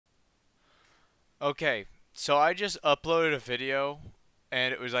Okay, so I just uploaded a video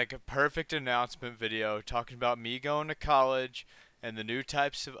and it was like a perfect announcement video talking about me going to college and the new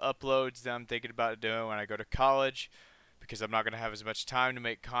types of uploads that I'm thinking about doing when I go to college because I'm not going to have as much time to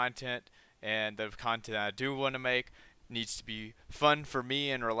make content, and the content I do want to make needs to be fun for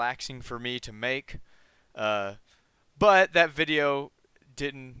me and relaxing for me to make. Uh, but that video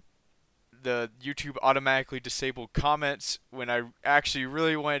didn't the YouTube automatically disabled comments when I actually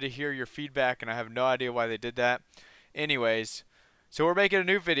really wanted to hear your feedback, and I have no idea why they did that. Anyways, so we're making a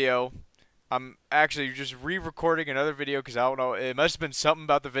new video. I'm actually just re-recording another video because I don't know. It must have been something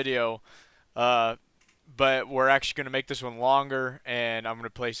about the video. Uh, but we're actually going to make this one longer, and I'm going to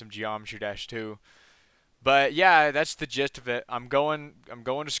play some Geometry Dash 2. But yeah, that's the gist of it. I'm going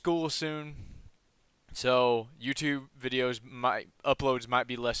to school soon. So YouTube uploads might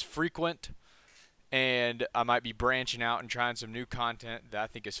be less frequent, and I might be branching out and trying some new content that I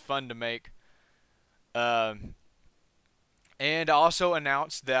think is fun to make. Um, and I also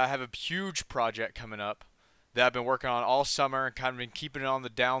announced that I have a huge project coming up that I've been working on all summer and kind of been keeping it on the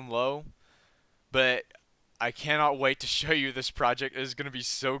down low. But I cannot wait to show you this project. It is going to be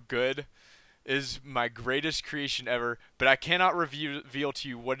so good. It is my greatest creation ever, but I cannot reveal to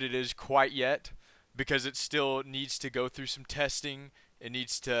you what it is quite yet because it still needs to go through some testing. It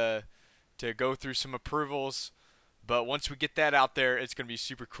needs to go through some approvals. But once we get that out there, it's going to be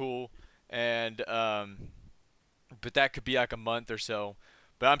super cool. And but that could be like a month or so.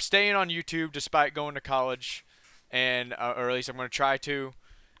 But I'm staying on YouTube despite going to college, and or at least I'm going to try to.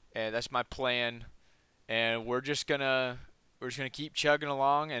 And that's my plan. And we're just gonna keep chugging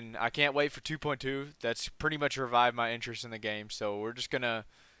along, and I can't wait for 2.2. That's pretty much revived my interest in the game. So we're just gonna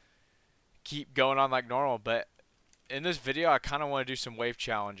keep going on like normal. But in this video, I kind of want to do some wave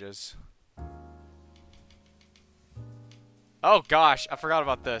challenges. Oh gosh, I forgot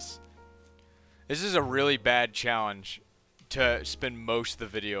about this. This is a really bad challenge to spend most of the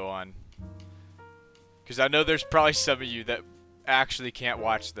video on, because I know there's probably some of you that actually can't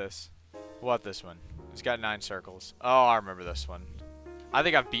watch this. What, this one? It's got 9 circles. Oh, I remember this one. I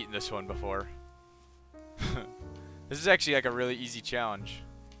think I've beaten this one before. This is actually like a really easy challenge.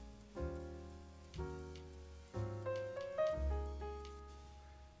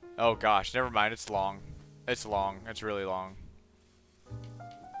 Oh gosh, never mind. It's long. It's long. It's really long.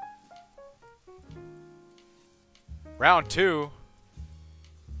 Round 2.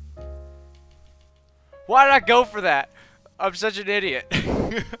 Why did I go for that? I'm such an idiot.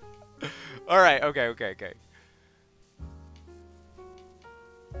 Alright, okay.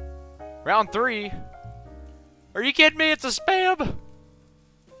 Round 3. Are you kidding me? It's a spam!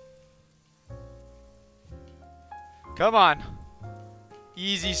 Come on.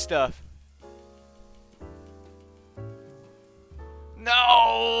 Easy stuff.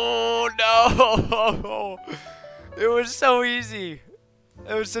 No! It was so easy.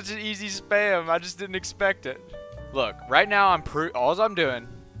 It was such an easy spam. I just didn't expect it. Look, right now all I'm doing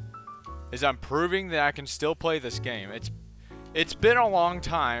is I'm proving that I can still play this game. It's been a long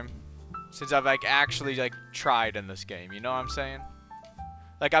time since I've actually tried in this game. You know what I'm saying?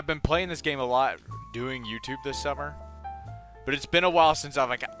 Like, I've been playing this game a lot doing YouTube this summer, but it's been a while since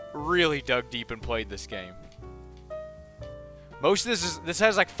I've really dug deep and played this game. Most of this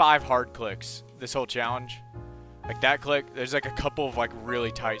has 5 hard clicks. This whole challenge, that click, there's a couple of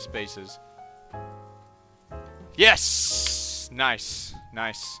really tight spaces. Yes, nice.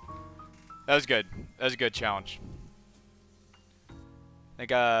 That was good. That was a good challenge. I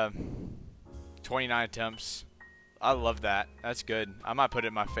think 29 attempts. I love that. That's good. I might put it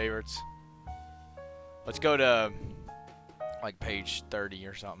in my favorites. Let's go to page 30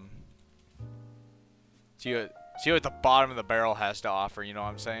 or something. See what the bottom of the barrel has to offer, you know what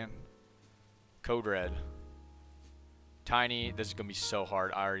I'm saying? Code red. Tiny. This is gonna be so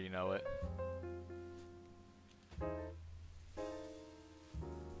hard. I already know it.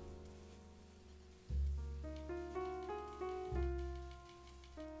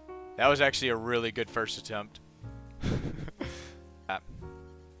 That was actually a really good first attempt.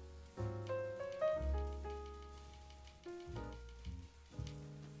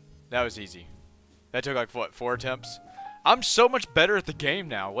 That was easy. That took what, 4 attempts? I'm so much better at the game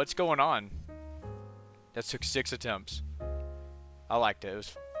now. What's going on? That took 6 attempts. I liked it. It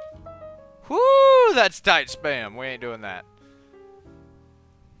was... Whoo! That's tight spam. We ain't doing that.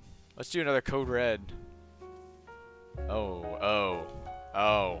 Let's do another code red.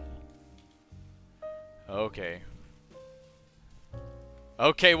 Oh. Okay.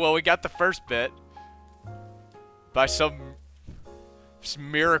 Okay, well, we got the first bit. By some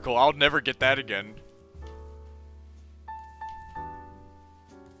miracle. I'll never get that again.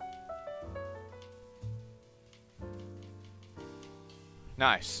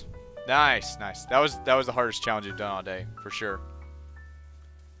 Nice. Nice, nice. That was the hardest challenge you've done all day, for sure.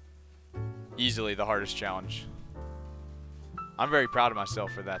 Easily the hardest challenge. I'm very proud of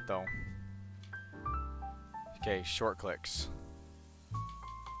myself for that, though. Okay, short clicks.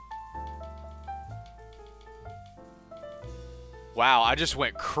 Wow, I just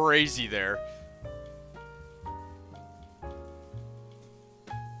went crazy there.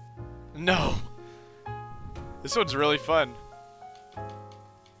 No. This one's really fun.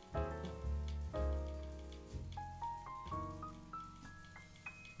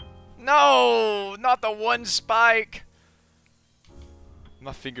 No, not the one spike.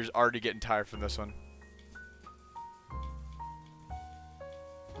 My finger's already getting tired from this one.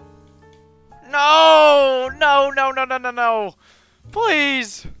 No, no, no, no, no, no, no.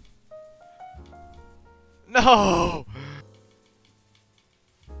 Please. No.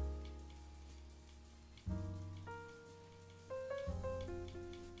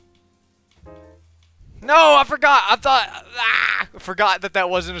 No, I forgot. I forgot that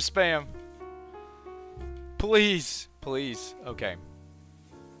wasn't a spam. Please, please. Okay.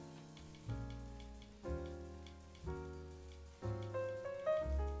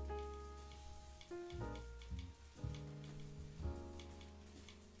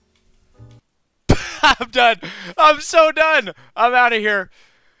 I'm done. I'm so done. I'm out of here.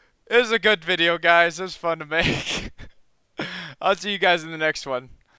 It was a good video, guys. It was fun to make. I'll see you guys in the next one.